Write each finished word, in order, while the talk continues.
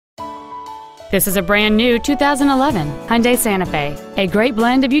This is a brand new 2011 Hyundai Santa Fe, a great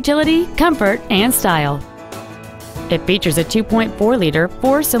blend of utility, comfort, and style. It features a 2.4-liter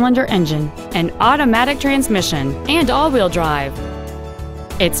four-cylinder engine, an automatic transmission, and all-wheel drive.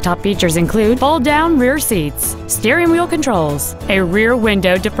 Its top features include fold-down rear seats, steering wheel controls, a rear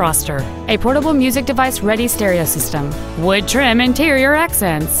window defroster, a portable music device-ready stereo system, wood trim interior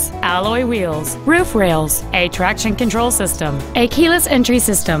accents, alloy wheels, roof rails, a traction control system, a keyless entry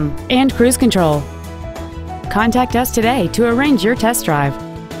system, and cruise control. Contact us today to arrange your test drive.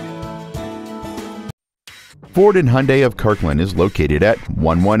 Ford and Hyundai of Kirkland is located at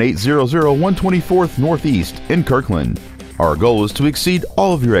 11800 124th Northeast in Kirkland. Our goal is to exceed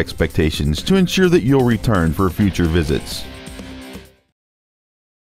all of your expectations to ensure that you'll return for future visits.